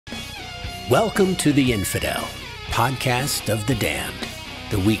Welcome to the Infidel, podcast of the damned,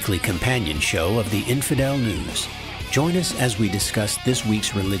 the weekly companion show of the Infidel News. Join us as we discuss this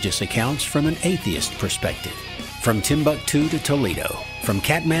week's religious accounts from an atheist perspective. From Timbuktu to Toledo, from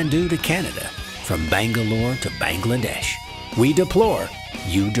Kathmandu to Canada, from Bangalore to Bangladesh. We deplore,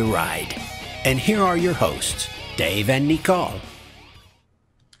 you deride. And here are your hosts, Dave and Nicole.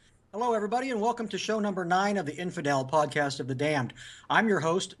 Hello, everybody, and welcome to show number 9 of the Infidel podcast of the damned. I'm your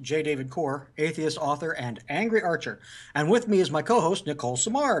host, J. David Core, atheist, author, and angry archer. And with me is my co-host, Nicole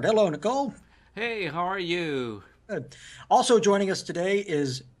Samard. Hello, Nicole. Hey, how are you? Good. Also joining us today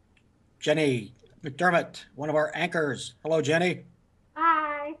is Jenny McDermott, one of our anchors. Hello, Jenny.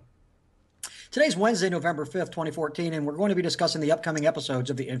 Hi. Today's Wednesday, November 5th, 2014, and we're going to be discussing the upcoming episodes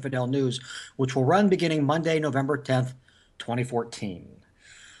of the Infidel News, which will run beginning Monday, November 10th, 2014.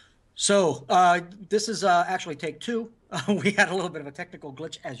 So this is actually take 2. We had a little bit of a technical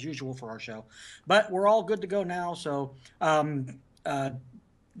glitch as usual for our show, but we're all good to go now. So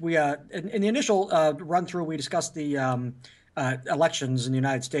we in the initial run through, we discussed the elections in the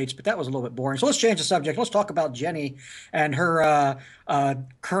United States, but that was a little bit boring. So let's change the subject. Let's talk about Jenny and her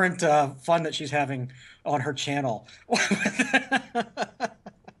current fun that she's having on her channel.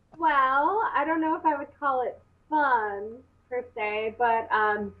 Well, I don't know if I would call it fun per se, but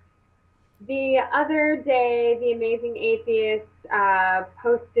the other day, the Amazing Atheist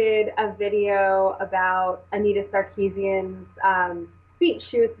posted a video about Anita Sarkeesian's speech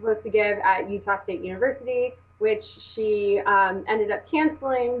she was supposed to give at Utah State University, which she ended up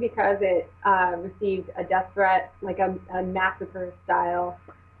canceling because it received a death threat, like a massacre-style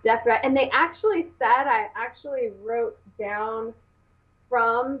death threat. And they actually said, I actually wrote down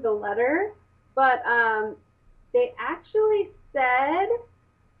from the letter, but they actually said,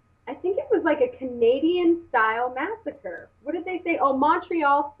 I think it was like a Canadian-style massacre. What did they say? Oh,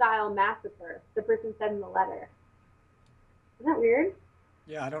 Montreal-style massacre, the person said in the letter. Isn't that weird?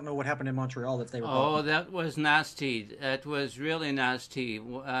 Yeah, I don't know what happened in Montreal that they were Oh, that was nasty. It was really nasty.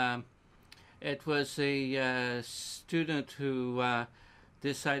 It was a student who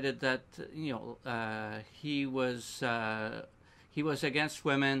decided that, he was against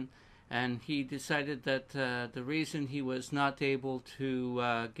women. And he decided that the reason he was not able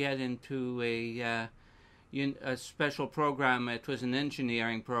to get into a special program, it was an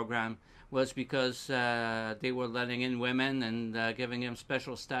engineering program, was because they were letting in women and giving him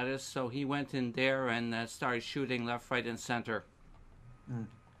special status. So he went in there and started shooting left, right, and center. Mm.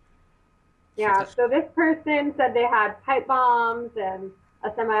 Yeah, so this person said they had pipe bombs and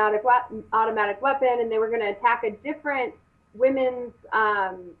a semi-automatic weapon, and they were going to attack a different women's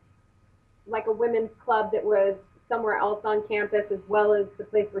like a women's club that was somewhere else on campus, as well as the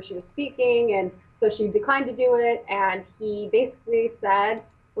place where she was speaking. And so she declined to do it. And he basically said,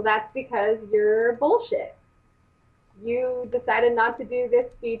 well, that's because you're bullshit. You decided not to do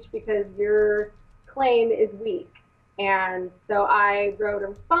this speech because your claim is weak. And so I wrote a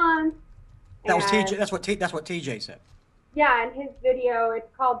response. That was TJ. That's what TJ said. Yeah, in his video,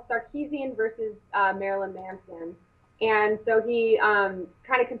 it's called Sarkeesian versus Marilyn Manson. And so he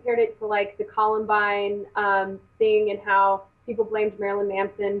kind of compared it to like the Columbine thing and how people blamed Marilyn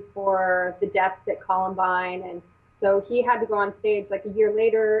Manson for the deaths at Columbine. And so he had to go on stage like a year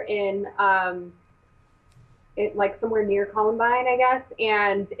later in like somewhere near Columbine, I guess.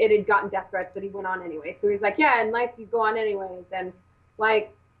 And it had gotten death threats, but he went on anyway. So he's like, yeah, in life you go on anyways. And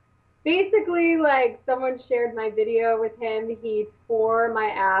like basically like someone shared my video with him. He tore my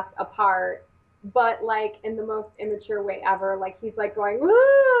ass apart, but like in the most immature way ever. Like he's like going,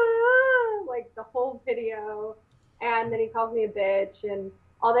 ah! Like the whole video, and then he calls me a bitch and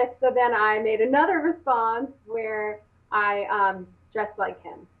all this. So then I made another response where I dressed like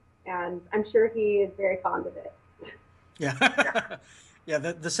him, and I'm sure he is very fond of it. Yeah. Yeah,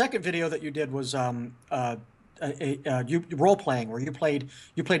 the second video that you did was you role playing, where you played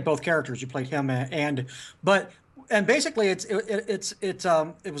both characters. You played him and basically it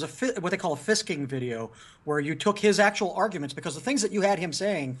was what they call a fisking video, where you took his actual arguments, because the things that you had him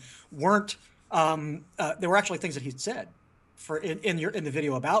saying weren't they were actually things that he'd said in the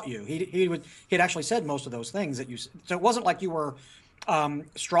video about you. He'd actually said most of those things that you. So it wasn't like you were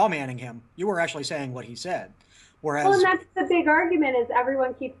straw manning him. You were actually saying what he said. Whereas, well, and that's the big argument, is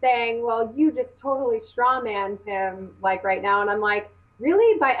everyone keeps saying, well, you just totally straw manned him like right now. And I'm like,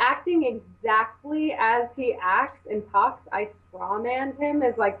 really? By acting exactly as he acts and talks, I straw manned him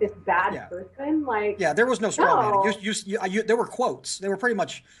as like this bad person? Like, yeah, there was no straw manning. There were quotes. They were pretty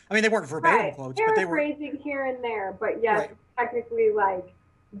much, I mean, they weren't verbatim quotes, but they were paraphrasing here and there. But yes, technically, like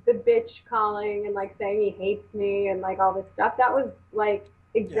the bitch calling and like saying he hates me and like all this stuff. That was like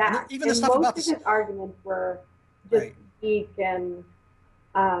exact. Even the And stuff most about of the his arguments were just right. weak, and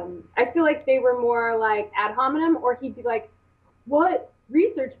I feel like they were more like ad hominem, or he'd be like, "What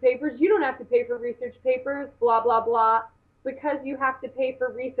research papers? You don't have to pay for research papers, blah blah blah, because you have to pay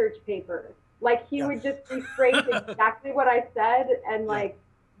for research papers." Like he Yeah. would just rephrase exactly what I said and Yeah. like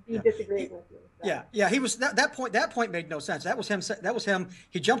be Yeah. disagreeing with me. So. Yeah. He was that point. That point made no sense. That was him. That was him.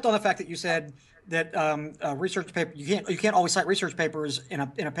 He jumped on the fact that you said that research paper you can't always cite research papers in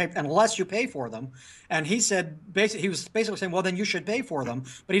a paper unless you pay for them. And he said he was basically saying, well, then you should pay for them.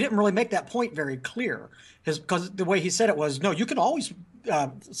 But he didn't really make that point very clear. Because the way he said it was, no, you can always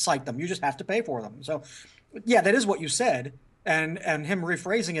cite them. You just have to pay for them. So, yeah, that is what you said. And him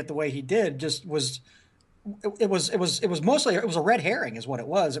rephrasing it the way he did just was. It was mostly a red herring is what it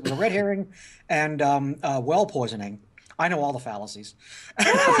was. It was a red herring and well poisoning. I know all the fallacies.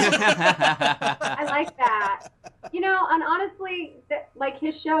 I like that. You know, and honestly, like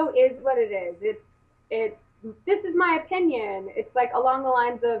his show is what it is. It's this is my opinion. It's like along the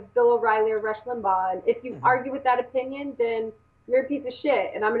lines of Bill O'Reilly or Rush Limbaugh. And if you argue with that opinion, then you're a piece of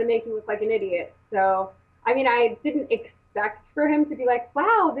shit, and I'm going to make you look like an idiot. So, I mean, I didn't expect for him to be like,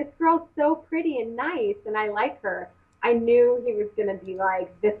 wow, this girl's so pretty and nice, and I like her. I knew he was going to be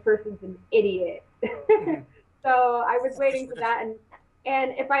like, this person's an idiot. So I was waiting for that.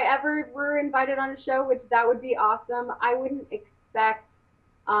 And if I ever were invited on a show, which that would be awesome, I wouldn't expect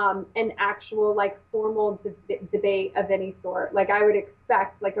an actual like formal debate of any sort. Like I would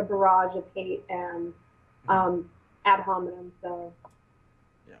expect like a barrage of hate and ad hominem. So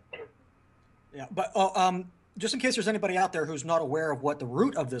yeah. But just in case there's anybody out there who's not aware of what the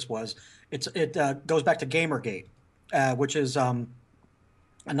root of this was, it goes back to Gamergate, which is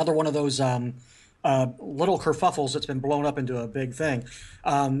another one of those little kerfuffles that's been blown up into a big thing.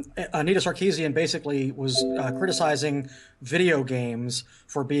 Anita Sarkeesian basically was criticizing video games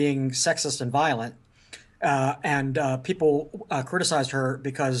for being sexist and violent, and people criticized her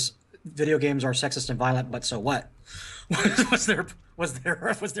because video games are sexist and violent, but so what? was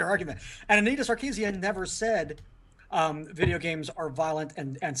their argument? And Anita Sarkeesian never said video games are violent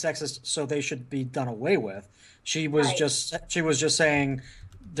and sexist, so they should be done away with. She was just saying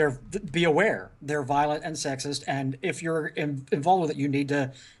be aware they're violent and sexist, and if you're involved with it, you need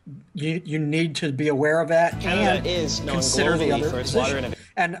to be aware of that. Canada and is known consider the globally other for its position. water innovation.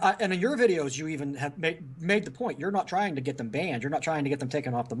 And in your videos, you even have made the point. You're not trying to get them banned. You're not trying to get them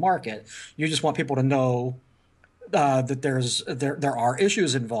taken off the market. You just want people to know that there are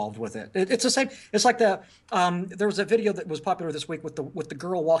issues involved with it. It's the same. It's like there was a video that was popular this week with the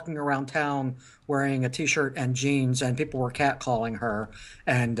girl walking around town wearing a t-shirt and jeans, and people were catcalling her,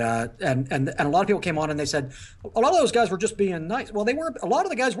 and a lot of people came on and they said a lot of those guys were just being nice. Well, a lot of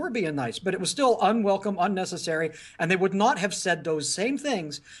the guys were being nice, but it was still unwelcome, unnecessary, and they would not have said those same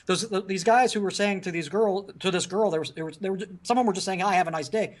things. These guys who were saying to this girl, some of them were just saying, "I have a nice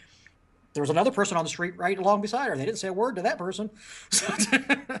day." There was another person on the street right along beside her. They didn't say a word to that person. So,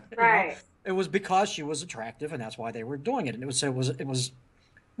 right. It was because she was attractive, and that's why they were doing it. And it was,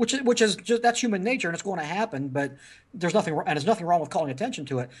 which is just that's human nature, and it's going to happen. But there's nothing wrong with calling attention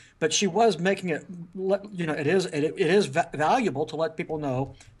to it. But she was making it, it is valuable to let people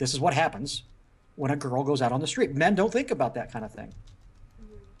know this is what happens when a girl goes out on the street. Men don't think about that kind of thing.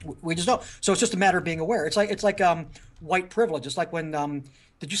 We just don't. So it's just a matter of being aware. It's like white privilege. It's like when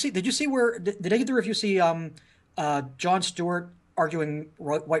did you see where did either of you see Jon Stewart arguing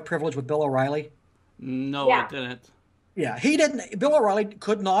white privilege with Bill O'Reilly? No, Yeah. I didn't. Yeah, he didn't. Bill O'Reilly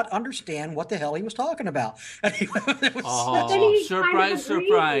could not understand what the hell he was talking about. And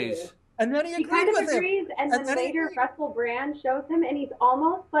Surprise. And then he agreed kind of with agrees, him. and then later Russell Brand shows him, and he's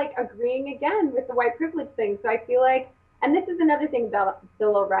almost like agreeing again with the white privilege thing. So I feel like, and this is another thing about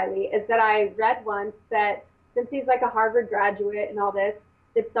Bill O'Reilly, is that I read once that since he's like a Harvard graduate and all this,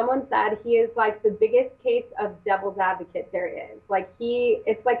 that someone said he is like the biggest case of devil's advocate there is. Like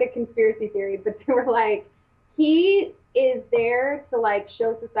it's like a conspiracy theory, but they were like, he is there to like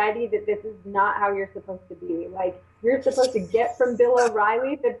show society that this is not how you're supposed to be. Like you're supposed to get from Bill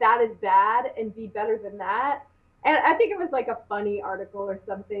O'Reilly that is bad and be better than that. And I think it was like a funny article or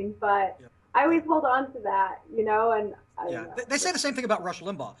something, but I always hold on to that, and they say the same thing about Rush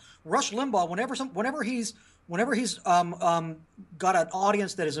Limbaugh. Rush Limbaugh, whenever he's got an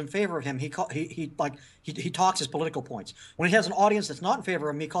audience that is in favor of him, he talks his political points. When he has an audience that's not in favor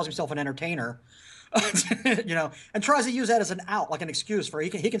of him, he calls himself an entertainer, and tries to use that as an out, like an excuse for he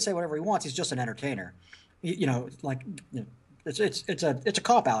can say whatever he wants. He's just an entertainer, it's a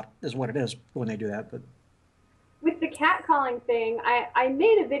cop out is what it is when they do that. But with the catcalling thing, I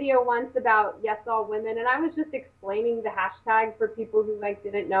made a video once about yes all women, and I was just explaining the hashtag for people who like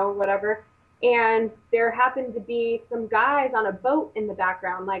didn't know whatever. And there happened to be some guys on a boat in the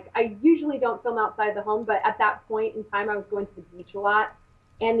background. Like, I usually don't film outside the home, but at that point in time I was going to the beach a lot,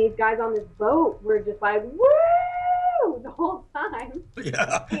 and these guys on this boat were just like woo the whole time.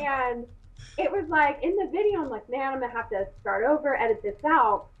 Yeah. And it was like, in the video I'm like, man, I'm gonna have to start over, edit this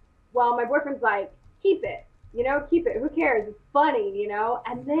out. Well, my boyfriend's like, keep it, keep it, who cares, it's funny.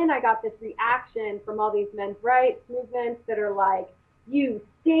 And then I got this reaction from all these men's rights movements that are like, you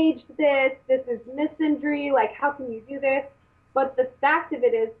staged this is misandry, like how can you do this? But the fact of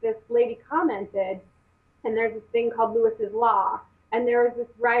it is, this lady commented, and there's this thing called Lewis's Law, and there was this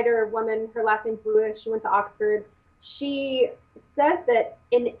writer woman, her last name's Lewis, she went to Oxford. She says that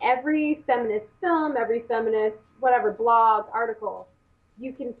in every feminist film, every feminist whatever blog, article,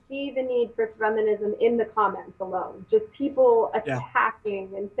 you can see the need for feminism in the comments alone. Just people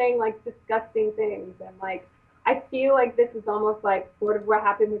attacking and saying like disgusting things. And like, I feel like this is almost like sort of what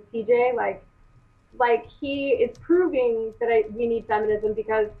happened with TJ. Like he is proving that we need feminism,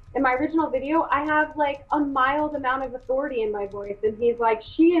 because in my original video, I have like a mild amount of authority in my voice. And he's like,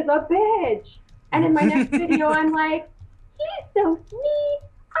 she is a bitch. And in my next video, I'm like, he's so sweet.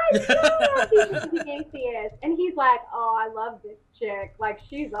 I love these to be atheist. And he's like, oh, I love this chick. Like,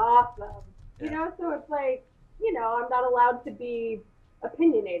 she's awesome. So it's like, I'm not allowed to be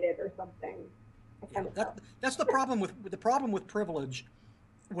opinionated or something. That's the problem with privilege,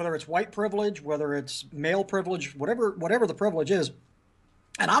 whether it's white privilege, whether it's male privilege, whatever the privilege is.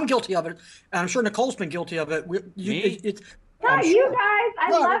 And I'm guilty of it, and I'm sure Nicole's been guilty of it. Yeah, you guys.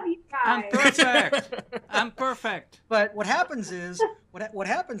 I love you guys. I'm perfect. I'm perfect. But what happens is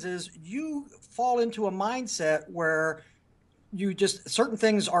you fall into a mindset where you just, certain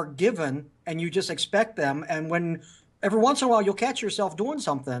things are given and you just expect them, and when every once in a while you'll catch yourself doing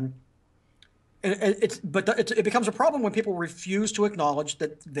something. It becomes a problem when people refuse to acknowledge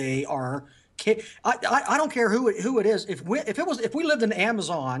that they are. I don't care who it is. If we lived in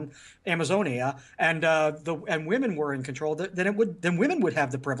Amazonia, and women were in control, then women would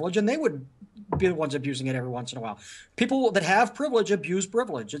have the privilege, and they would be the ones abusing it every once in a while. People that have privilege abuse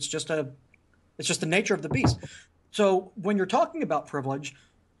privilege. It's just the nature of the beast. So when you're talking about privilege,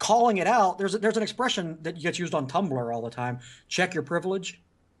 calling it out, there's an expression that gets used on Tumblr all the time. Check your privilege.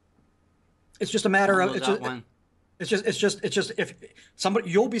 It's just a matter of it's just if somebody,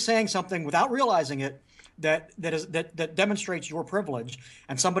 you'll be saying something without realizing it that demonstrates your privilege,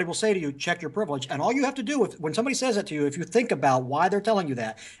 and somebody will say to you, check your privilege. And all you have to do when somebody says it to you, if you think about why they're telling you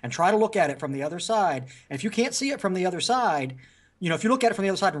that and try to look at it from the other side, and if you can't see it from the other side, if you look at it from the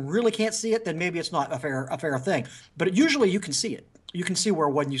other side and really can't see it, then maybe it's not a fair thing. But usually you can see it. You can see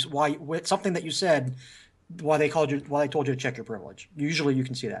why something that you said, why they told you to check your privilege. Usually you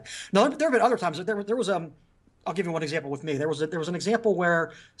can see that. Now, there have been other times. There was I'll give you one example with me. There was an example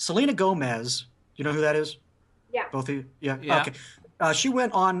where Selena Gomez, you know who that is? Yeah. Both of you? Yeah. Okay. She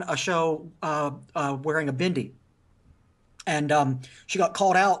went on a show wearing a bindi, and she got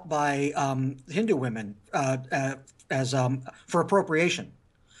called out by Hindu women as for appropriation.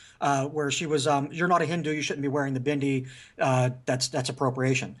 Where she was, you're not a Hindu, you shouldn't be wearing the bindi. That's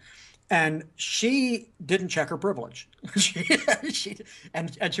appropriation. And she didn't check her privilege. she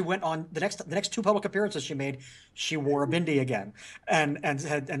went on the next two public appearances she made. She wore a bindi again, and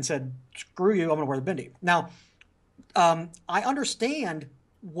said, "Screw you, I'm going to wear the bindi." Now, I understand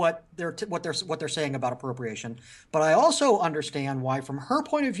what they're saying about appropriation, but I also understand why, from her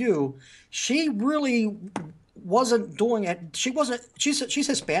point of view, she really wasn't doing it. She's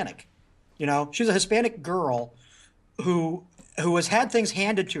Hispanic, she's a Hispanic girl who has had things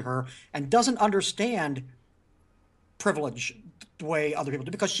handed to her and doesn't understand privilege the way other people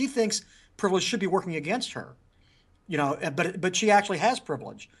do, because she thinks privilege should be working against her, but she actually has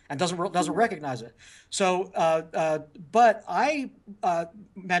privilege and doesn't recognize it. So, but I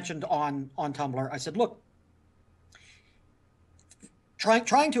mentioned on Tumblr, I said, look,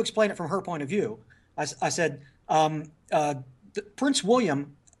 trying to explain it from her point of view, I said, Prince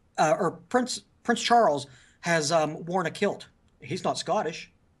William or Prince Charles has worn a kilt. He's not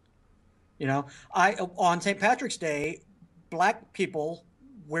Scottish. On St. Patrick's Day, black people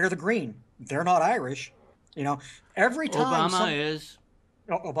wear the green. They're not Irish. Every time Obama is.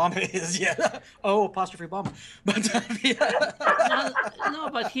 Oh, Obama is, yeah. Oh, apostrophe Obama. But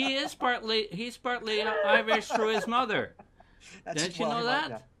no, but he's partly Irish through his mother. Didn't you know that?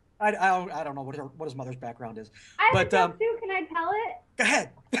 Yeah. I don't know what his mother's background is. I have a joke too. Can I tell it? Go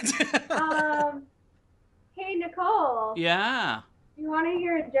ahead. Hey, Nicole. Yeah. You want to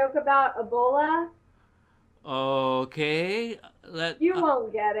hear a joke about Ebola? Okay. You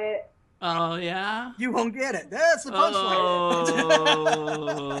won't get it. Oh, yeah? You won't get it. That's the punchline.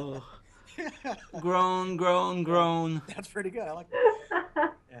 Oh. Groan, groan, Yeah, groan. that's pretty good. I like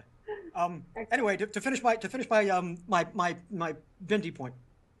that. Yeah. Anyway, to finish my my Bindi point.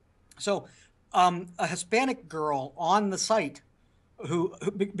 So, a Hispanic girl on the site who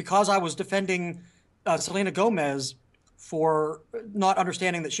because I was defending Selena Gomez for not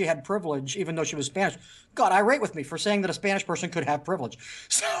understanding that she had privilege, even though she was Spanish, got irate with me for saying that a Spanish person could have privilege.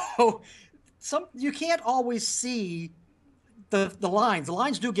 So, you can't always see the lines. The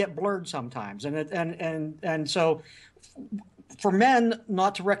lines do get blurred sometimes, and so for men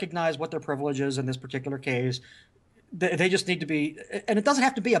not to recognize what their privilege is in this particular case, they just need to be, and it doesn't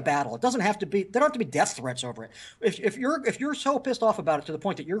have to be a battle. It doesn't have to be. There don't have to be death threats over it. If you're so pissed off about it to the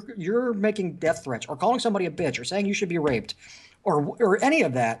point that you're making death threats or calling somebody a bitch or saying you should be raped, or any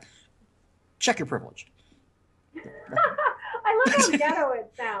of that, check your privilege. I love how ghetto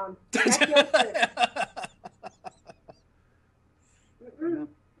it sounds.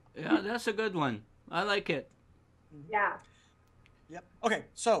 Yeah, that's a good one. I like it. Yeah. Yep. Okay,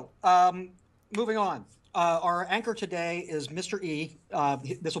 so moving on. Our anchor today is Mr. E.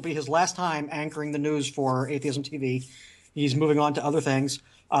 This will be his last time anchoring the news for Atheism TV. He's moving on to other things.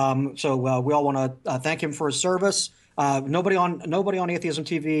 So we all want to thank him for his service. Nobody on Atheism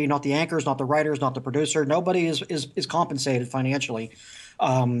TV, not the anchors, not the writers, not the producer. Nobody is compensated financially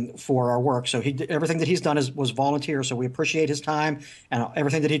for our work. So everything that he's done was volunteer. So we appreciate his time and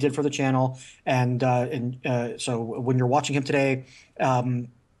everything that he did for the channel. And so when you're watching him today,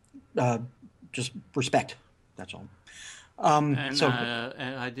 just respect. That's all. And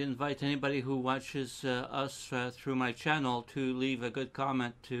I'd invite anybody who watches us through my channel to leave a good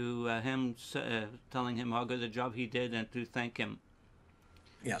comment to him, telling him how good a job he did and to thank him.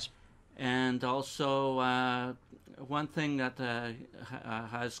 Yes. And also, one thing that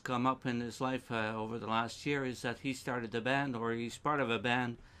has come up in his life over the last year is that he started a band, or he's part of a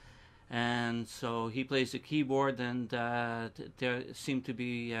band. And so he plays the keyboard, and they seem to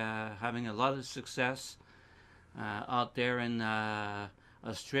be having a lot of success out there in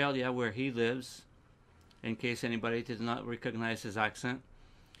Australia, where he lives, in case anybody did not recognize his accent.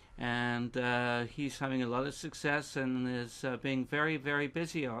 And he's having a lot of success and is being very, very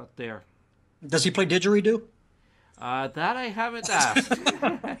busy out there. Does he play didgeridoo? That I haven't asked.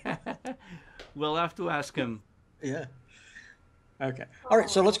 We'll have to ask him. Yeah. Okay. All right.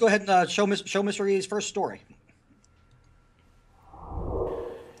 So let's go ahead and show Mr. E's first story.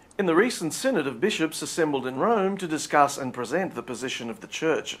 In the recent Synod of Bishops assembled in Rome to discuss and present the position of the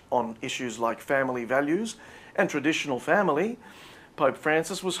Church on issues like family values and traditional family, Pope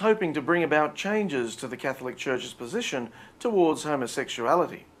Francis was hoping to bring about changes to the Catholic Church's position towards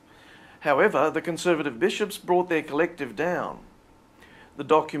homosexuality. However, the conservative bishops brought their collective down.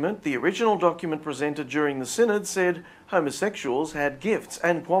 The original document presented during the Synod said homosexuals had gifts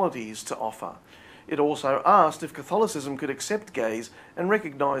and qualities to offer. It also asked if Catholicism could accept gays and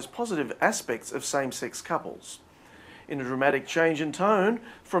recognise positive aspects of same-sex couples. In a dramatic change in tone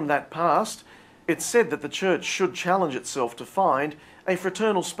from that past, it said that the Church should challenge itself to find a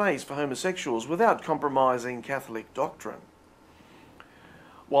fraternal space for homosexuals without compromising Catholic doctrine.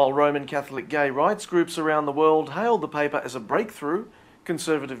 While Roman Catholic gay rights groups around the world hailed the paper as a breakthrough,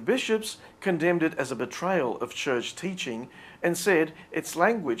 conservative bishops condemned it as a betrayal of church teaching and said its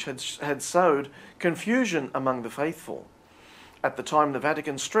language had sowed confusion among the faithful. At the time, the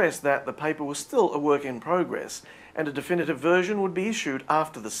Vatican stressed that the paper was still a work in progress and a definitive version would be issued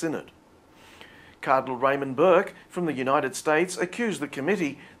after the Synod. Cardinal Raymond Burke from the United States accused the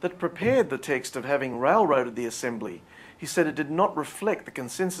committee that prepared the text of having railroaded the Assembly. He said it did not reflect the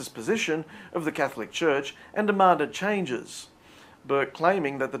consensus position of the Catholic Church and demanded changes. Burke,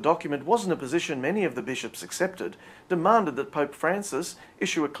 claiming that the document wasn't a position many of the bishops accepted, demanded that Pope Francis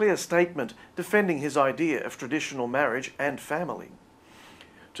issue a clear statement defending his idea of traditional marriage and family.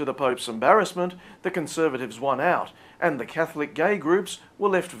 To the Pope's embarrassment, the Conservatives won out, and the Catholic gay groups were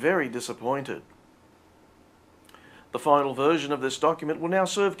left very disappointed. The final version of this document will now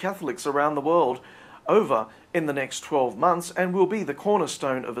serve Catholics around the world over in the next 12 months and will be the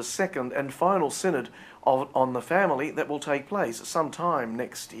cornerstone of a second and final synod on the family that will take place sometime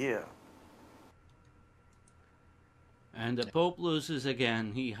next year. And the Pope loses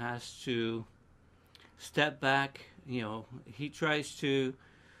again. He has to step back. He tries to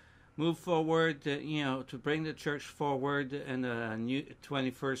move forward, to bring the church forward in the new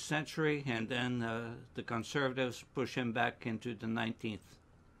 21st century, and then the conservatives push him back into the 19th.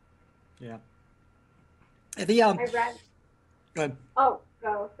 Yeah. I read. Go ahead. Oh,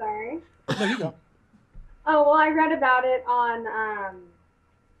 sorry. No, you go. Oh, well, I read about it on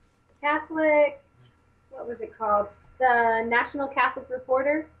Catholic, what was it called? The National Catholic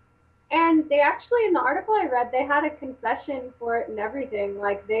Reporter. And they actually, in the article I read, they had a confession for it and everything.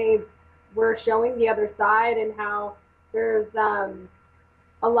 Like they were showing the other side and how there's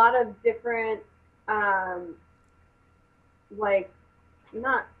a lot of different, um, like,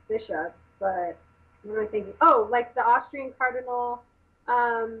 not bishops, but what am I thinking? Oh, like the Austrian cardinal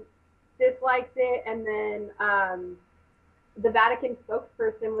um, dislikes it, and then the Vatican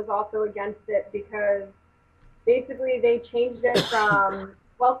spokesperson was also against it because basically they changed it from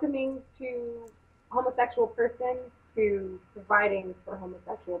welcoming to homosexual persons to providing for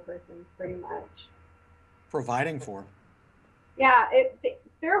homosexual persons, pretty much. Providing for. Yeah,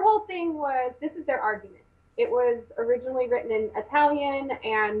 their whole thing was, this is their argument. It was originally written in Italian,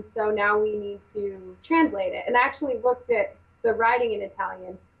 and so now we need to translate it. And I actually looked at the writing in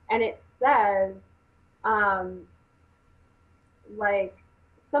Italian, and it says um, like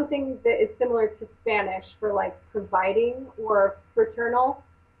something that is similar to Spanish for like providing or fraternal,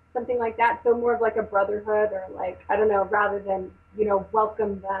 something like that. So more of like a brotherhood or like, I don't know, rather than,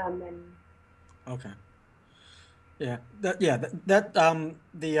 welcome them and. Okay. Yeah.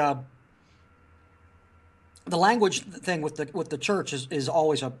 The language thing with the church is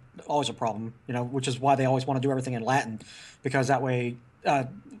always a problem, which is why they always want to do everything in Latin, because that way,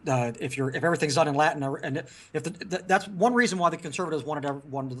 if everything's done in Latin, and if that's one reason why the conservatives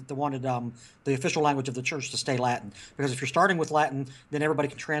wanted the official language of the church to stay Latin, because if you're starting with Latin, then everybody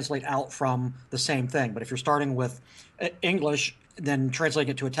can translate out from the same thing. But if you're starting with English, then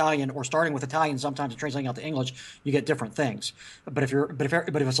translating it to Italian, or starting with Italian sometimes and translating out to English, you get different things. But if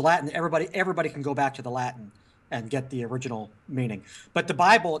it's Latin, everybody can go back to the Latin and get the original meaning. But the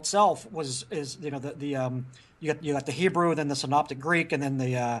Bible itself is you got the Hebrew, then the Synoptic Greek, and then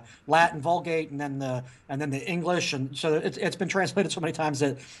the Latin Vulgate, and then the English, and so it's been translated so many times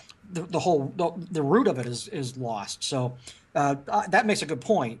that the root of it is lost. So that makes a good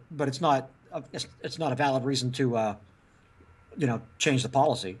point, but it's not a valid reason to change the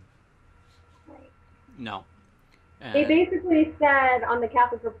policy. No. They basically said on the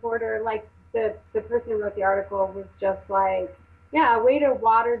Catholic Reporter, like the person who wrote the article was just like, yeah, a way to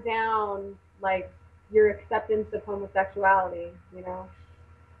water down like your acceptance of homosexuality,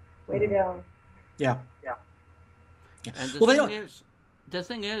 way to go. Yeah. And Well, the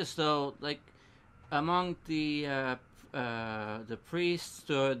thing is though, like among the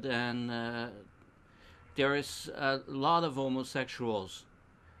priesthood and there is a lot of homosexuals.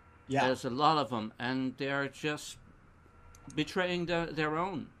 Yeah. There's a lot of them, and they're just betraying their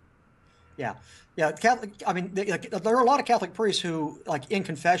own. Yeah. Catholic. I mean, there are a lot of Catholic priests who, like in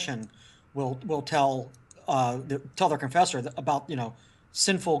confession, will tell their confessor about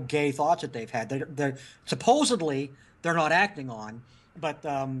sinful gay thoughts that they've had. They supposedly they're not acting on, but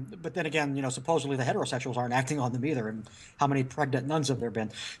then again, supposedly the heterosexuals aren't acting on them either. And how many pregnant nuns have there been?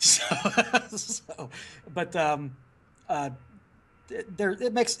 But there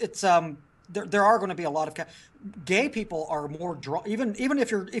are going to be a lot of gay people are more drawn, even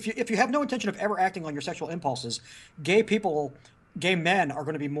if you have no intention of ever acting on your sexual impulses. Gay men are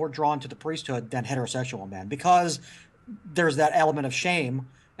going to be more drawn to the priesthood than heterosexual men, because there's that element of shame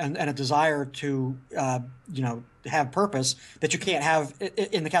and a desire to have purpose that you can't have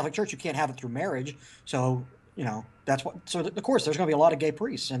in the Catholic Church. You can't have it through marriage. So that's what. So of course there's going to be a lot of gay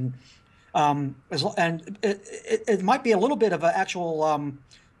priests, and it might be a little bit of an actual.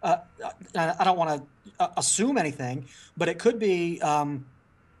 I don't want to assume anything, but it could be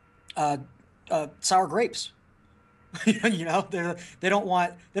sour grapes. They don't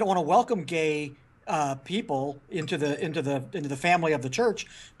want to welcome gay people into the family of the church,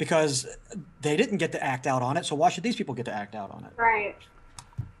 because they didn't get to act out on it. So why should these people get to act out on it? Right.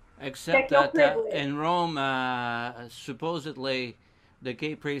 Except that in Rome, supposedly, the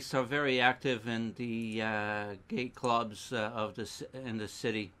gay priests are very active in the gay clubs in the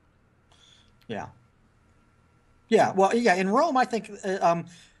city. Yeah. Yeah. Well, yeah. In Rome, I think. Look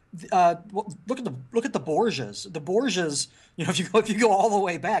at the Borgias. The Borgias. If you go all the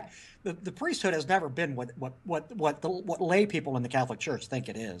way back, the priesthood has never been what lay people in the Catholic Church think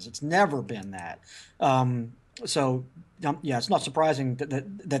it is. It's never been that. So yeah, it's not surprising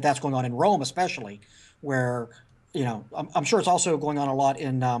that's going on in Rome, especially where I'm sure it's also going on a lot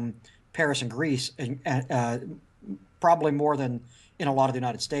in Paris and Greece, and probably more than in a lot of the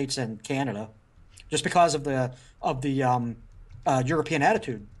United States and Canada, just because of the European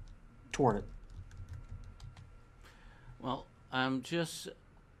attitude toward it. Well, I'm just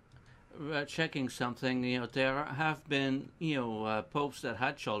checking something. There have been popes that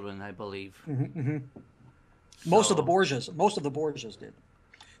had children, I believe. Mm-hmm, mm-hmm. Most of the So, Borgias did.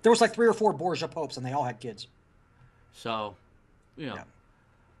 There was like 3 or 4 Borgia popes, and they all had kids. so, you know,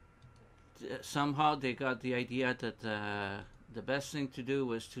 somehow they got the idea that the best thing to do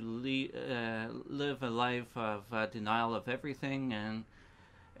was to live a life of denial of everything, and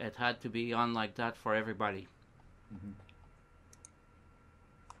it had to be on like that for everybody. Mm-hmm.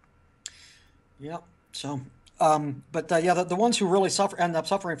 Yeah. So, but the ones who really end up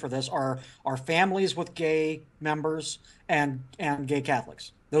suffering for this are families with gay members and gay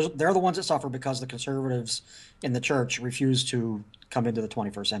Catholics. They're the ones that suffer because the conservatives in the church refuse to come into the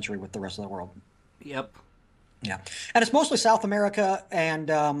 21st century with the rest of the world. Yep. Yeah, and it's mostly South America and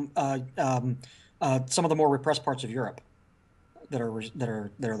some of the more repressed parts of Europe that are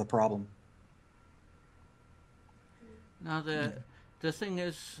the problem. Now the thing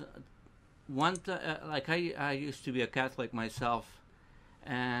is, like I used to be a Catholic myself,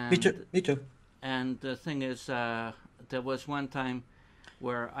 and Me too. And the thing is, there was one time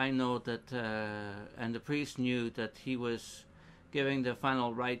where I know that, and the priest knew that he was giving the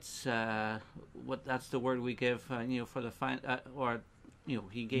final rites. What that's the word we give, for the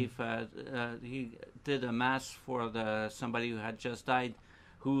he gave, he did a mass for somebody who had just died,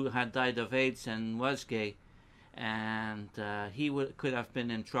 who had died of AIDS and was gay, and he could have been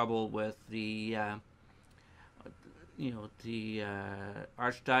in trouble with the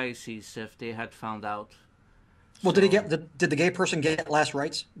archdiocese if they had found out. Well, did the gay person get last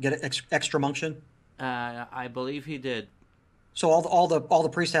rites? Get extra unction? I believe he did. So all the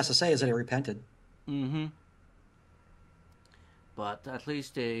priest has to say is that he repented. Mm-hmm. But at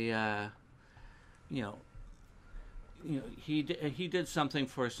least he did something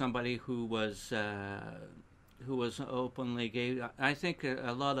for somebody who was openly gay. I think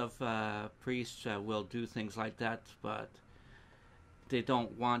a lot of priests will do things like that, but they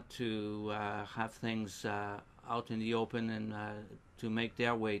don't want to have things out in the open and to make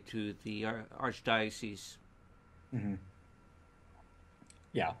their way to the archdiocese. Mm-hmm.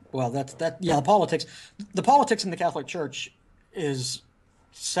 Yeah, well, Yeah, the politics in the Catholic Church is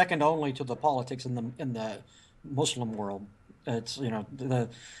second only to the politics in the Muslim world. It's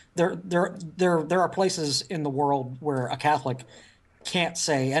there are places in the world where a Catholic can't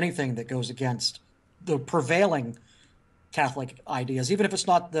say anything that goes against the prevailing Catholic ideas, even if it's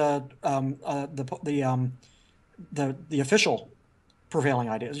not the official prevailing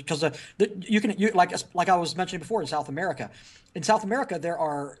ideas, because like I was mentioning before, in South America there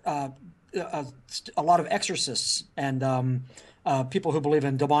are a lot of exorcists and people who believe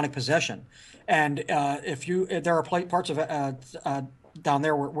in demonic possession, and there are parts of down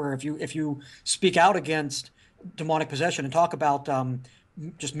there where if you speak out against demonic possession and talk about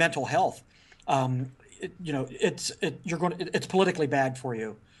just mental health, it's politically bad for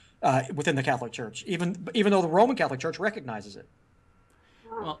you within the Catholic Church, even though the Roman Catholic Church recognizes it.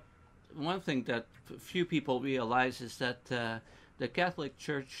 Well, one thing that few people realize is that the Catholic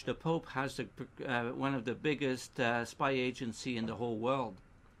Church, the Pope, has one of the biggest spy agency in the whole world.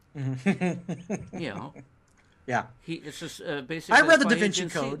 Mm-hmm. Yeah. It's just basically. I read the Da Vinci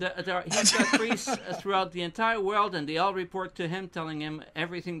Code. He's got priests throughout the entire world, and they all report to him, telling him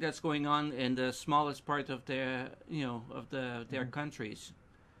everything that's going on in the smallest part of their countries.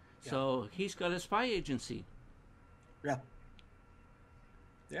 Yeah. So he's got a spy agency. Yeah.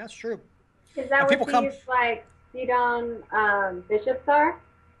 Yeah, it's true. Is that what these Sidon bishops are?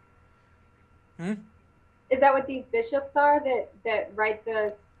 Hmm? Is that what these bishops are that write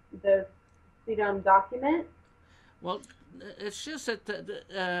the Sidon document? Well, it's just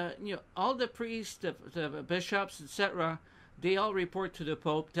that all the priests, the bishops, etc., they all report to the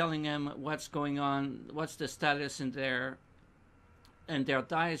Pope, telling him what's going on, what's the status in their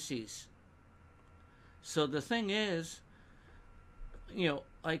diocese. So the thing is,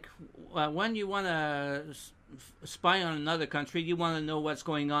 when you want to spy on another country, you want to know what's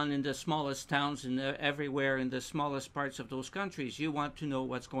going on in the smallest towns and everywhere in the smallest parts of those countries. You want to know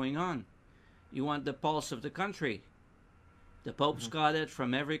what's going on. You want the pulse of the country. The Pope's got it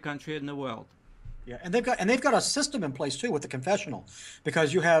from every country in the world. Yeah, and they've got a system in place too with the confessional,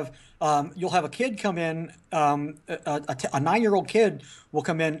 because you'll have a kid come in, a 9-year-old kid will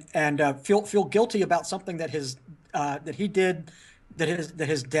come in and feel guilty about something that he did, that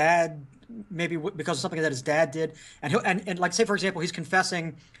his dad, maybe because of something that his dad did, and like, say for example, he's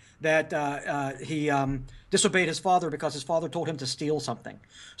confessing that he disobeyed his father because his father told him to steal something.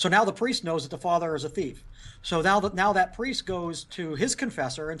 So now the priest knows that the father is a thief. So now that priest goes to his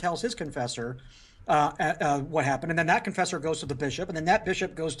confessor and tells his confessor what happened, and then that confessor goes to the bishop, and then that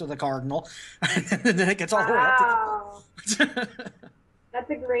bishop goes to the cardinal, and then it gets all the way up to the... That's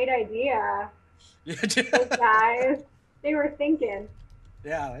a great idea. Those guys, they were thinking.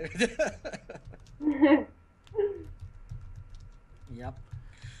 Yeah. Yep.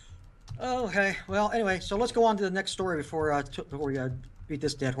 Okay. Well, anyway, so let's go on to the next story before we beat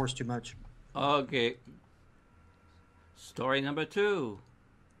this dead horse too much. Okay. Story number 2.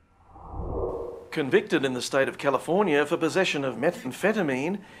 Convicted in the state of California for possession of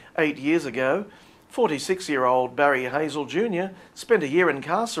methamphetamine 8 years ago, 46-year-old Barry Hazel Jr. spent a year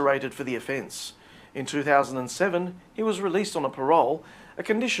incarcerated for the offence. In 2007, he was released on a parole, a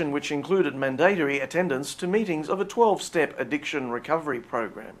condition which included mandatory attendance to meetings of a 12-step addiction recovery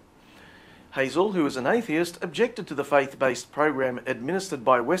program. Hazel, who is an atheist, objected to the faith-based program administered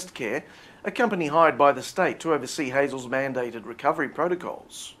by Westcare, a company hired by the state to oversee Hazel's mandated recovery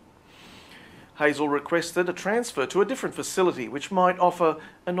protocols. Hazel requested a transfer to a different facility which might offer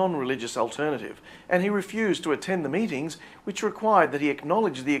a non-religious alternative, and he refused to attend the meetings which required that he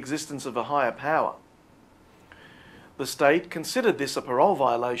acknowledge the existence of a higher power. The state considered this a parole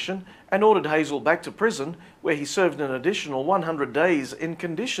violation and ordered Hazel back to prison, where he served an additional 100 days in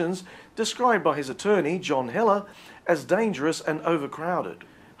conditions described by his attorney, John Heller, as dangerous and overcrowded.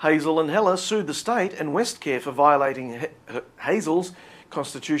 Hazel and Heller sued the state and Westcare for violating Hazel's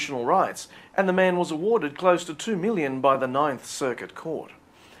constitutional rights, and the man was awarded close to $2 million by the Ninth Circuit Court.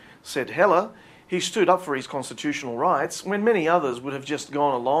 Said Heller, he stood up for his constitutional rights when many others would have just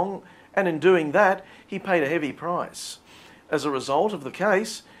gone along, and in doing that, he paid a heavy price. As a result of the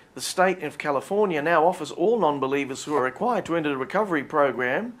case, the state of California now offers all non-believers who are required to enter the recovery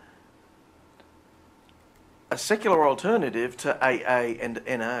program a secular alternative to AA and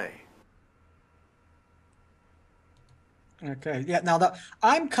NA. Okay. Yeah. Now,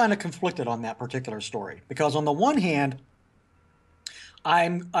 I'm kind of conflicted on that particular story because, on the one hand,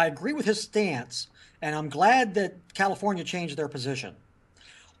 I agree with his stance, and I'm glad that California changed their position.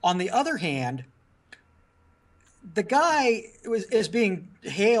 On the other hand, the guy is being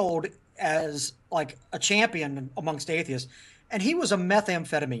hailed as like a champion amongst atheists, and he was a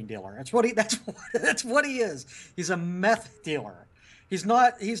methamphetamine dealer. That's what he is. He's a meth dealer. He's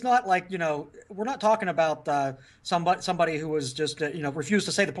not like, we're not talking about somebody who was just, refused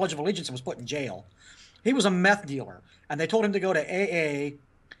to say the Pledge of Allegiance and was put in jail. He was a meth dealer, and they told him to go to AA,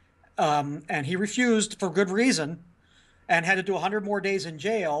 and he refused for good reason and had to do 100 more days in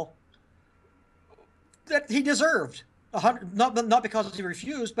jail that he deserved. 100, not because he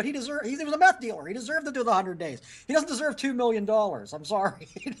refused, but he was a meth dealer. He deserved to do the 100 days. He doesn't deserve $2 million. I'm sorry.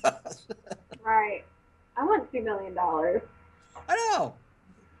 He does. Right. I want $2 million. I know.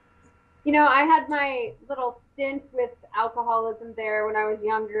 I had my little stint with alcoholism there when I was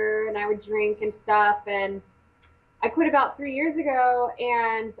younger, and I would drink and stuff, and I quit about 3 years ago,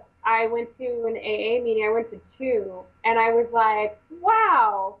 and I went to an AA meeting. I went to 2, and I was like,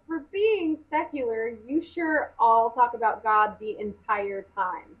 wow, for being secular, you sure all talk about God the entire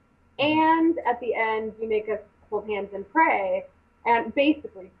time. And at the end, you make us hold hands and pray, and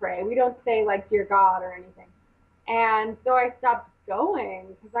basically pray. We don't say, like, dear God or anything. And so I stopped going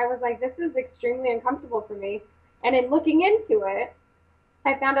because I was like, this is extremely uncomfortable for me. And in looking into it,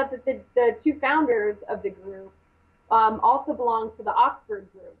 I found out that the 2 founders of the group also belong to the Oxford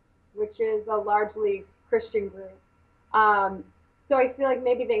group, which is a largely Christian group. So I feel like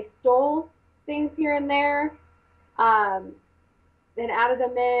maybe they stole things here and there and added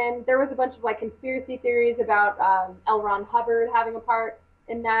them in. There was a bunch of like conspiracy theories about L. Ron Hubbard having a part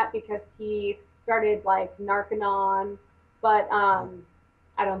in that because he started like Narcanon, but I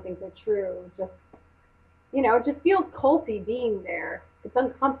don't think they're true. Just, it just feels culty being there. It's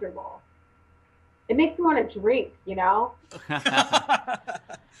uncomfortable. It makes me want to drink, Well,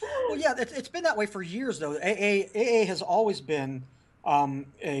 yeah, it's been that way for years, though. AA has always been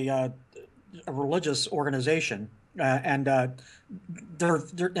a religious organization, and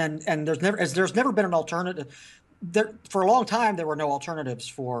there's never been an alternative. For a long time, there were no alternatives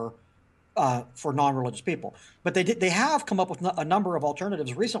for non-religious people, but they have come up with a number of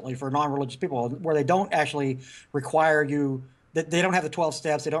alternatives recently for non-religious people where they don't actually require you. They don't have the 12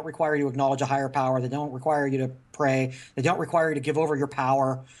 steps. They don't require you to acknowledge a higher power. They don't require you to pray. They don't require you to give over your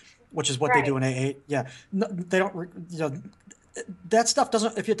power, which is what they do in AA. Yeah, no, they don't. That stuff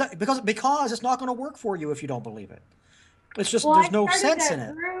doesn't. Because it's not going to work for you if you don't believe it. It's just there's no sense in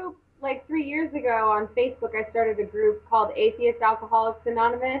it. Group, like 3 years ago on Facebook, I started a group called Atheist Alcoholics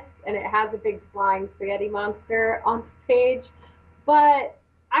Anonymous, and it has a big flying spaghetti monster on the page. But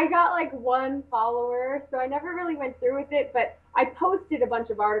I got like 1 follower, so I never really went through with it, but I posted a bunch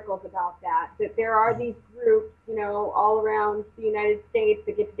of articles about that there are these groups, all around the United States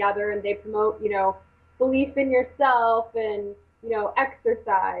that get together and they promote, belief in yourself and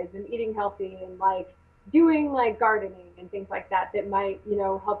exercise and eating healthy and like doing like gardening and things like that that might,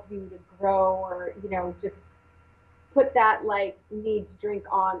 help you to grow or, just put that like need to drink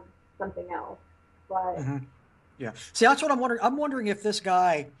on something else. But Yeah. See, that's what I'm wondering. I'm wondering if this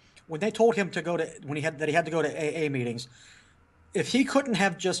guy, when they told him to go to, when he had to go to AA meetings, if he couldn't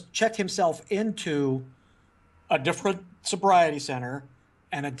have just checked himself into a different sobriety center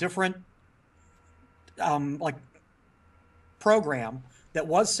and a different like program that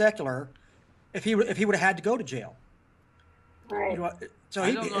was secular, if he would have had to go to jail. right. So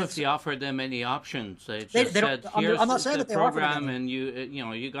I don't know if they offered them any options. They just they said, I'm "Here's not saying the that they offered him program, any. and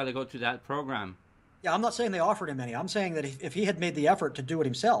you got to go to that program." Yeah, I'm not saying they offered him any. I'm saying that if he had made the effort to do it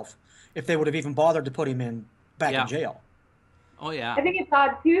himself, if they would have even bothered to put him back in Yeah. jail. Oh yeah. I think it's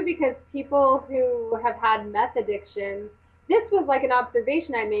odd too because people who have had meth addiction, this was like an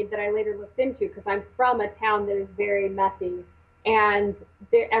observation I made that I later looked into because I'm from a town that is very methy, and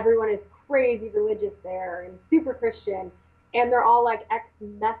everyone is crazy religious there and super Christian, and they're all like ex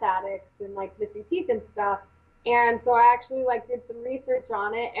meth addicts and like missing teeth and stuff. And so I actually like did some research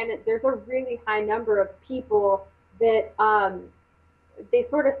on it, and there's a really high number of people that they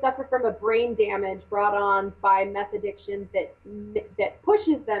sort of suffer from a brain damage brought on by meth addiction that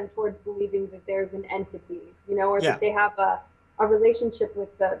pushes them towards believing that there's an entity, or Yeah. that they have a relationship with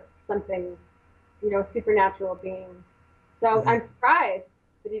something, supernatural being. So I'm surprised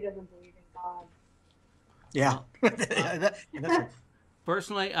that he doesn't believe in God. Yeah.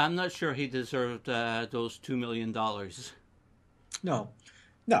 Personally, I'm not sure he deserved those $2 million. No,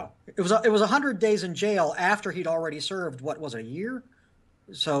 no. It was 100 days in jail after he'd already served, what was it, a year?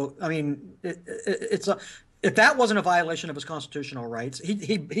 So I mean, it's a, if that wasn't a violation of his constitutional rights,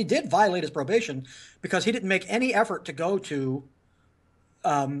 he did violate his probation because he didn't make any effort to go to,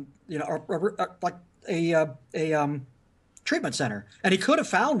 like a treatment center, and he could have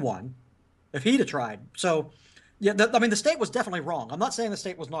found one if he'd have tried. So. Yeah, I mean, the state was definitely wrong. I'm not saying the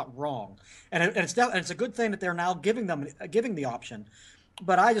state was not wrong, and it's a good thing that they're now giving the option.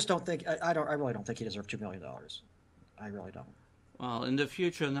 But I just don't think I really don't think he deserved $2 million. I really don't. Well, in the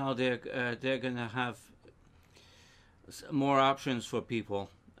future now they're going to have more options for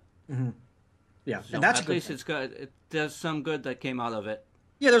people. Yeah, So and that's a at good least thing. it's good. There's some good that came out of it.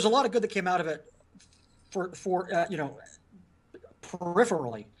 Yeah, there's a lot of good that came out of it for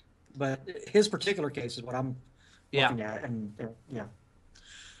peripherally, but his particular case is what I'm looking at, and yeah,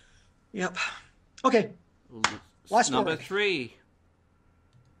 yep. Okay, last Number story. 3.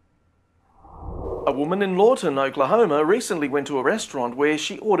 A woman in Lawton, Oklahoma, recently went to a restaurant where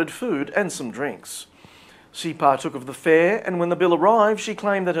she ordered food and some drinks. She partook of the fare, and when the bill arrived, she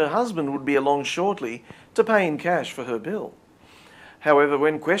claimed that her husband would be along shortly to pay in cash for her bill. However,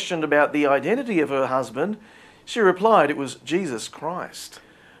 when questioned about the identity of her husband, she replied it was Jesus Christ.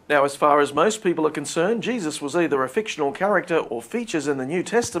 Now, as far as most people are concerned, Jesus was either a fictional character or features in the New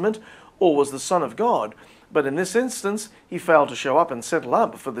Testament, or was the Son of God. But in this instance, he failed to show up and settle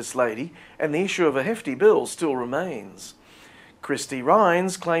up for this lady, and the issue of a hefty bill still remains. Christy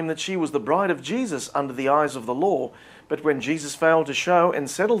Rhines claimed that she was the bride of Jesus under the eyes of the law, but when Jesus failed to show and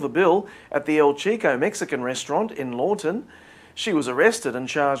settle the bill at the El Chico Mexican restaurant in Lawton, she was arrested and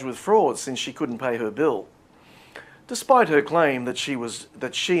charged with fraud since she couldn't pay her bill. Despite her claim that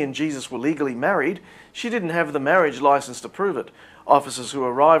she and Jesus were legally married, she didn't have the marriage license to prove it. Officers who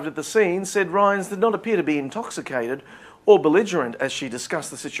arrived at the scene said Rhines did not appear to be intoxicated or belligerent as she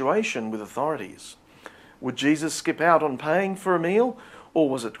discussed the situation with authorities. Would Jesus skip out on paying for a meal, or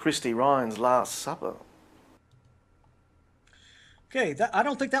was it Christy Rhines' last supper? Okay, I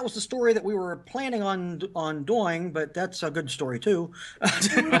don't think that was the story that we were planning on doing, but that's a good story too.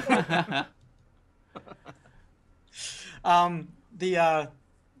 The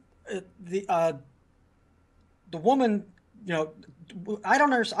woman,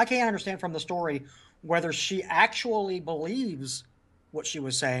 I can't understand from the story whether she actually believes what she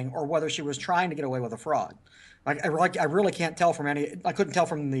was saying or whether she was trying to get away with a fraud. I really can't tell from I couldn't tell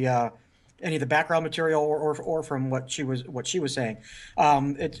from the any of the background material or from what she was saying.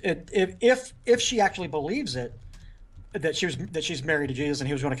 If she actually believes it, that she's married to Jesus and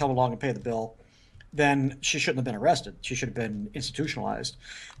he was going to come along and pay the bill, then she shouldn't have been arrested. She should have been institutionalized.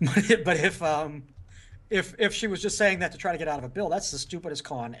 But if she was just saying that to try to get out of a bill, that's the stupidest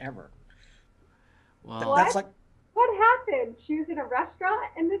con ever. Well, That's like, What happened? She was in a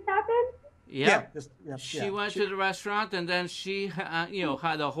restaurant and this happened? yeah. she Went to the restaurant and then she,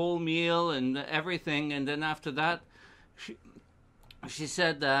 had a whole meal and everything. And then after that, she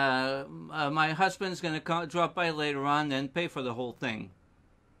said, my husband's going to drop by later on and pay for the whole thing.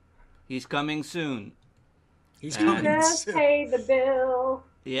 He's coming soon. He's And- coming Just soon. pay the bill.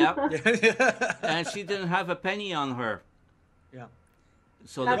 Yep. Yeah. And she didn't have a penny on her. Yeah.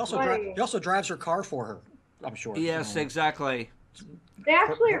 So He That's also funny. he also drives her car for her, I'm sure. yes, exactly. They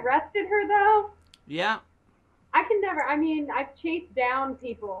actually arrested her though. Yeah. I can never. I mean, I've chased down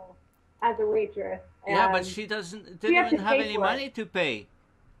people as a waitress. Yeah, but and she didn't you have even to have pay any for it. money to pay.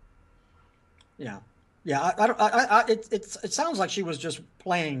 Yeah. Yeah. It sounds like she was just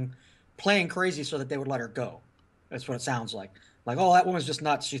playing crazy so that they would let her go. That's what it sounds like. Like, oh, that woman's just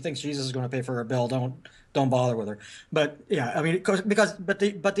nuts. She thinks Jesus is going to pay for her bill. Don't bother with her. But yeah, I mean, but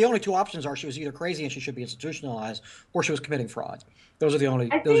the only two options are she was either crazy and she should be institutionalized, or she was committing fraud. Those are the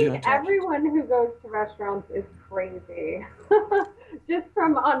only I two think options. everyone who goes to restaurants is crazy. Just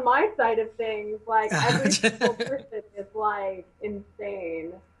from on my side of things, like every single person is like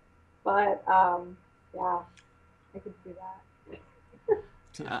insane. But yeah, I could see that.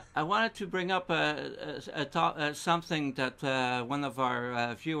 I wanted to bring up something that one of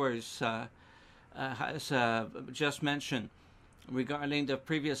our viewers has just mentioned regarding the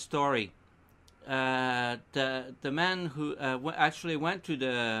previous story. The man who actually went to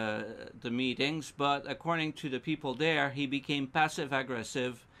the meetings, but according to the people there, he became passive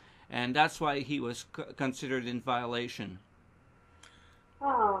aggressive, and that's why he was considered in violation.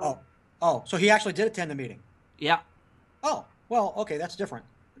 Oh, Oh, so he actually did attend the meeting. Yeah. Oh, well, okay, that's different.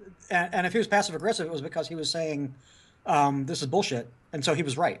 And if he was passive aggressive, it was because he was saying, "This is bullshit," and so he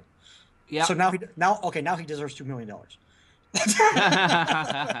was right. Yeah. So now now he deserves $2 million.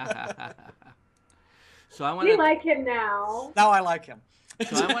 So I want we to like him now. Now I like him.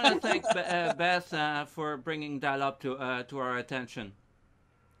 so I want to thank Beth for bringing that up to our attention.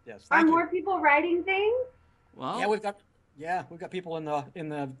 Yes, Are thank you. more people writing things? Well, Yeah, we've got people in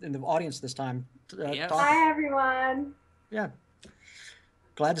the audience this time. Yes. Talking. Hi, everyone. Yeah,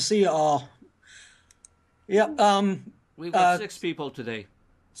 glad to see you all. Yeah, we've got 6 people today.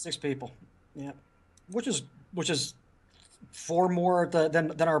 6 people. Yeah, which is 4 more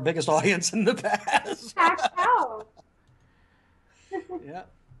than our biggest audience in the past. Packed out. Yeah,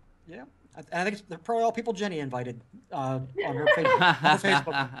 yeah. I think they're probably all people Jenny invited on her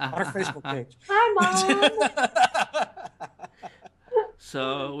Facebook page. Hi, Mom.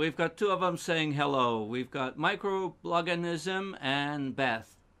 So we've got 2 of them saying hello. We've got Microbloganism and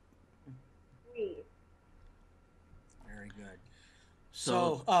Beth. Sweet. Very good.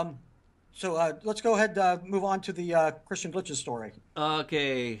 So So let's go ahead move on to the Christian Glitches story.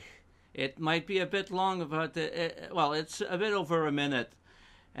 okay, it might be a bit long, but it's a bit over a minute,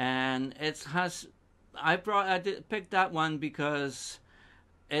 and I picked that one because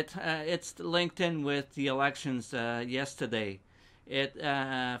it's linked in with the elections yesterday.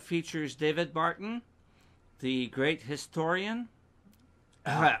 It features David Barton, the great historian,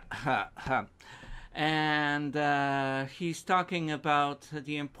 and he's talking about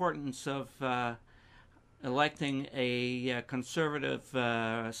the importance of electing a conservative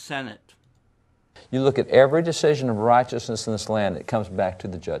Senate. You look at every decision of righteousness in this land, it comes back to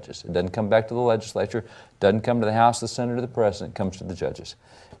the judges. It doesn't come back to the legislature, it doesn't come to the House, the Senate, or the President, it comes to the judges.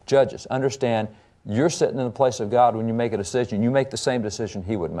 Judges, understand, you're sitting in the place of God when you make a decision. You make the same decision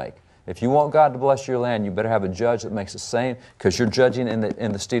He would make. If you want God to bless your land, you better have a judge that makes the same, because you're judging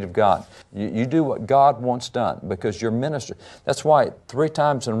in the seat of God. You do what God wants done, because you're minister. That's why 3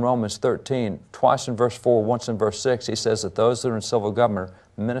 times in Romans 13, twice in verse 4, once in verse 6, he says that those that are in civil government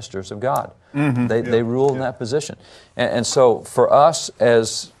are ministers of God. Mm-hmm. They rule in that position. And so for us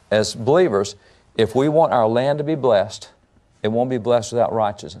as believers, if we want our land to be blessed, it won't be blessed without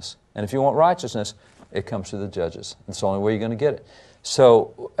righteousness. And if you want righteousness, it comes through the judges. It's the only way you're going to get it.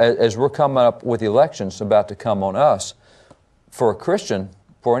 So as we're coming up with the elections about to come on us, for a Christian,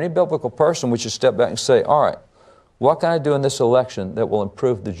 for any biblical person, we should step back and say, all right, what can I do in this election that will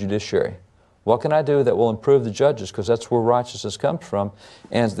improve the judiciary? What can I do that will improve the judges? Because that's where righteousness comes from.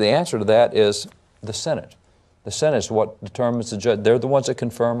 And the answer to that is the Senate. The Senate is what determines the judge. They're the ones that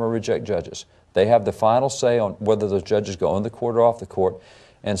confirm or reject judges. They have the final say on whether those judges go in the court or off the court.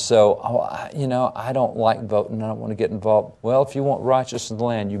 And so, I don't like voting, I don't want to get involved. Well, if you want righteousness in the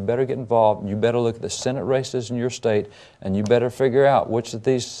land, you better get involved. You better look at the Senate races in your state, and you better figure out which of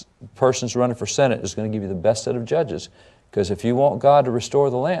these persons running for Senate is going to give you the best set of judges. Because if you want God to restore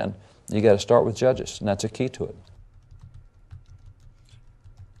the land, you got to start with judges, and that's a key to it.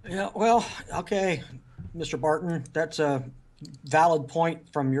 Yeah, well, okay, Mr. Barton, that's a valid point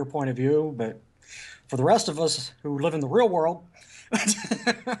from your point of view, but for the rest of us who live in the real world,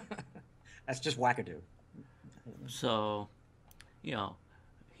 that's just wackadoo. So, he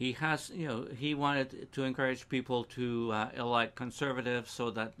wanted to encourage people to elect conservatives so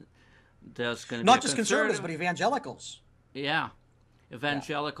that there's going to be Not a just conservatives, but evangelicals. Yeah,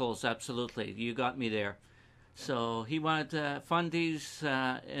 evangelicals, absolutely. You got me there. So he wanted to fund these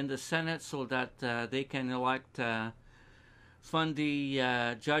in the Senate so that they can elect fund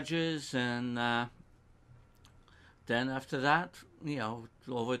the judges, and then after that,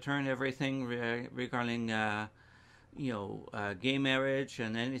 overturn everything regarding gay marriage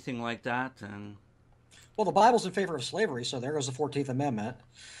and anything like that. And Well, the Bible's in favor of slavery, so there goes the 14th Amendment.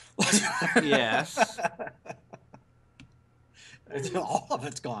 yes. All of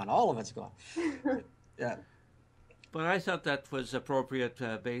it's gone. All of it's gone. Yeah. But I thought that was appropriate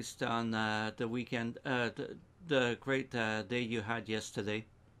based on the weekend, the great day you had yesterday.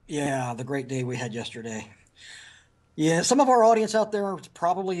 Yeah, the great day we had yesterday. Yeah, some of our audience out there are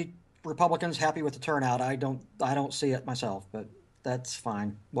probably Republicans, happy with the turnout. I don't see it myself, but that's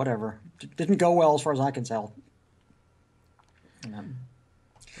fine. Whatever. Didn't go well as far as I can tell.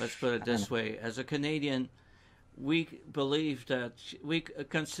 Let's put it this way: as a Canadian, we believe that we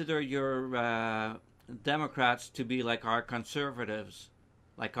consider your Democrats to be like our conservatives,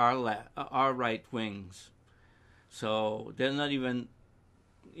 like our right wings. So they're not even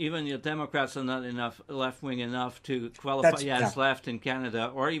the Democrats are not enough left wing enough to qualify as left in Canada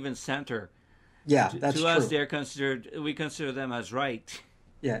or even center. Yeah, that's true. To us, we consider them as right.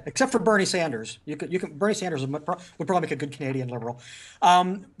 Yeah, except for Bernie Sanders. Bernie Sanders would probably make a good Canadian liberal.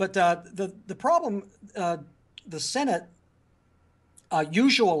 But the problem, the Senate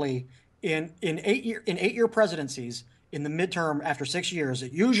usually in 8-year presidencies, in the midterm after 6 years,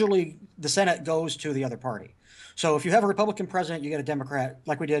 usually the Senate goes to the other party. So if you have a Republican president, you get a Democrat,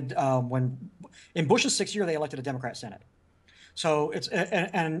 like we did when in Bush's 6th year they elected a Democrat Senate. So it's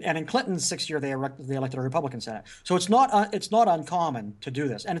and in Clinton's 6th year they elected a Republican Senate. So it's not uncommon to do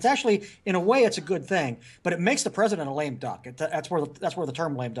this, and it's actually in a way it's a good thing. But it makes the president a lame duck. That's where the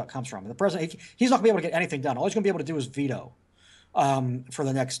term lame duck comes from. The president, he's not going to be able to get anything done. All he's going to be able to do is veto for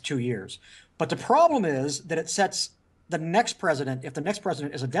the next 2 years. But the problem is that it sets the next president, if the next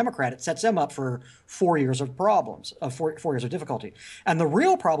president is a Democrat, it sets them up for 4 years of problems, four years of difficulty. And the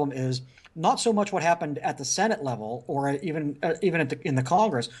real problem is not so much what happened at the Senate level or even in the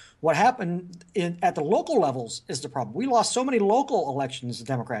Congress. What happened at the local levels is the problem. We lost so many local elections, the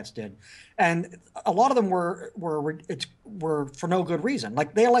Democrats did, and a lot of them were for no good reason.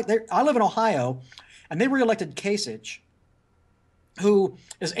 Like I live in Ohio, and they reelected Kasich, who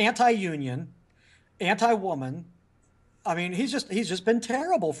is anti-union, anti-woman. I mean, he's just been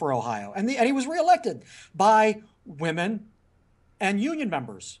terrible for Ohio, and he was reelected by women and union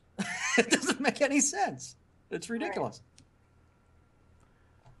members. It doesn't make any sense. It's ridiculous.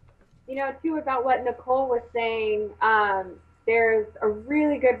 Too, about what Nicole was saying, there's a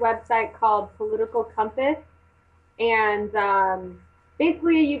really good website called Political Compass, and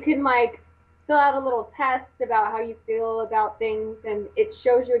basically you can fill out a little test about how you feel about things, and it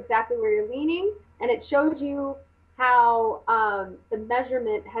shows you exactly where you're leaning, and it shows you how the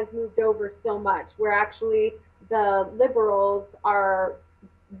measurement has moved over so much, where actually the liberals are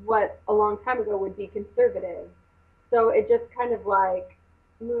what a long time ago would be conservative. So it just kind of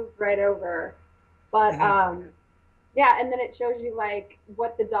moved right over. But yeah, and then it shows you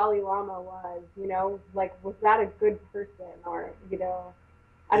what the Dalai Lama was, was that a good person, or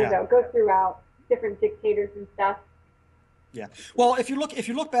I don't know, go throughout different dictators and stuff. Yeah. Well, if you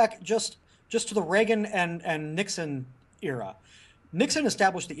look back just to the Reagan and Nixon era, Nixon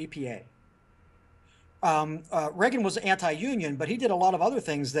established the EPA. Reagan was anti-union, but he did a lot of other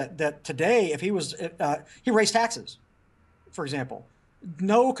things that today, if he raised taxes, for example.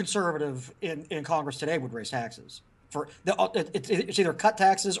 No conservative in Congress today would raise taxes. It's either cut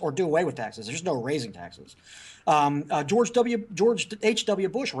taxes or do away with taxes. There's no raising taxes. George H.W.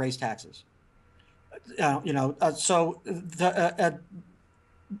 Bush raised taxes. So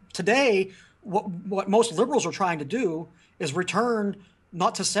today, what most liberals are trying to do is return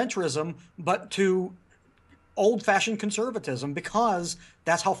not to centrism, but to old-fashioned conservatism, because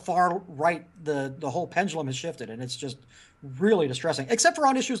that's how far right the whole pendulum has shifted, and it's just really distressing. Except for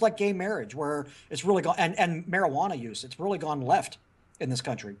on issues like gay marriage, where it's really gone, and marijuana use, it's really gone left in this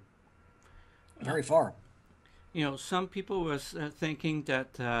country, very far. Some people was thinking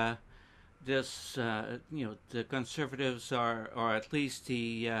that the conservatives or at least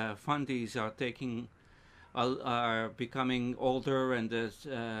the fundies are becoming older, and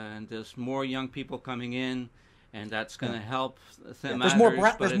there's more young people coming in, and that's going to help them. There's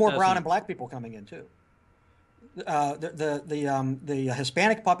more brown and black people coming in too. the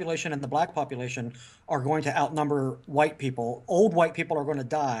Hispanic population and the black population are going to outnumber white people. Old white people are going to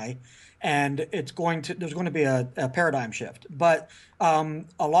die, and there's going to be a paradigm shift. But a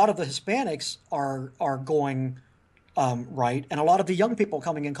lot of the Hispanics are going right, and a lot of the young people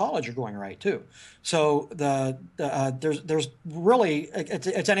coming in college are going right too. So there's really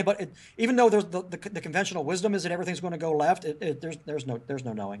it's anybody. Even though there's the conventional wisdom is that everything's going to go left, there's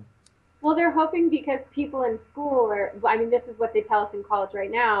no knowing. Well, they're hoping because people in school are, I mean, this is what they tell us in college right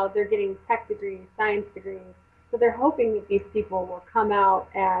now, they're getting tech degrees, science degrees. So they're hoping that these people will come out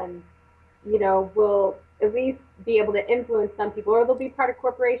and, will at least be able to influence some people, or they'll be part of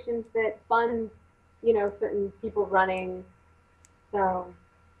corporations that fund, certain people running. So.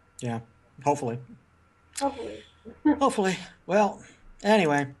 Yeah, hopefully. Hopefully. Hopefully. Well,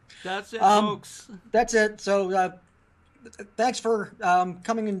 anyway. That's it, folks. That's it. So, thanks for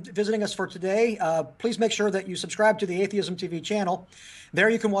coming and visiting us for today. Please make sure that you subscribe to the Atheism TV channel. There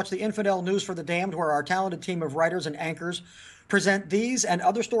you can watch the Infidel News for the Damned, where our talented team of writers and anchors present these and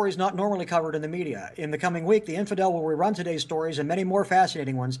other stories not normally covered in the media. In the coming week, the Infidel will rerun today's stories and many more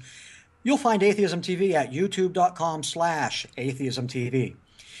fascinating ones. You'll find Atheism TV at youtube.com/Atheism TV.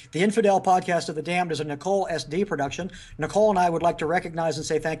 The Infidel Podcast of the Damned is a Nicole SD production. Nicole and I would like to recognize and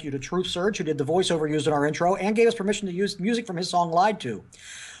say thank you to Truth Surge, who did the voiceover used in our intro and gave us permission to use music from his song Lied To.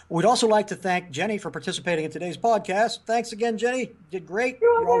 We'd also like to thank Jenny for participating in today's podcast. Thanks again, Jenny. You did great.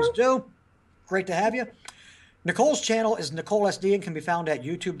 You always do. Great to have you. Nicole's channel is Nicole SD and can be found at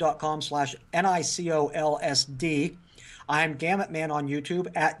youtube.com/NICOLSD. I'm Gamut Man on YouTube,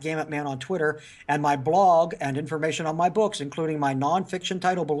 at Gamut Man on Twitter, and my blog and information on my books, including my nonfiction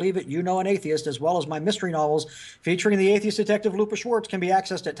title, Believe It, You Know an Atheist, as well as my mystery novels featuring the atheist detective Lupa Schwartz, can be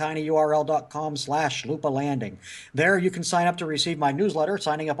accessed at tinyurl.com/lupalanding. There you can sign up to receive my newsletter.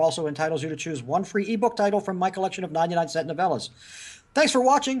 Signing up also entitles you to choose one free ebook title from my collection of 99-cent novellas. Thanks for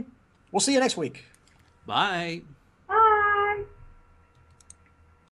watching. We'll see you next week. Bye.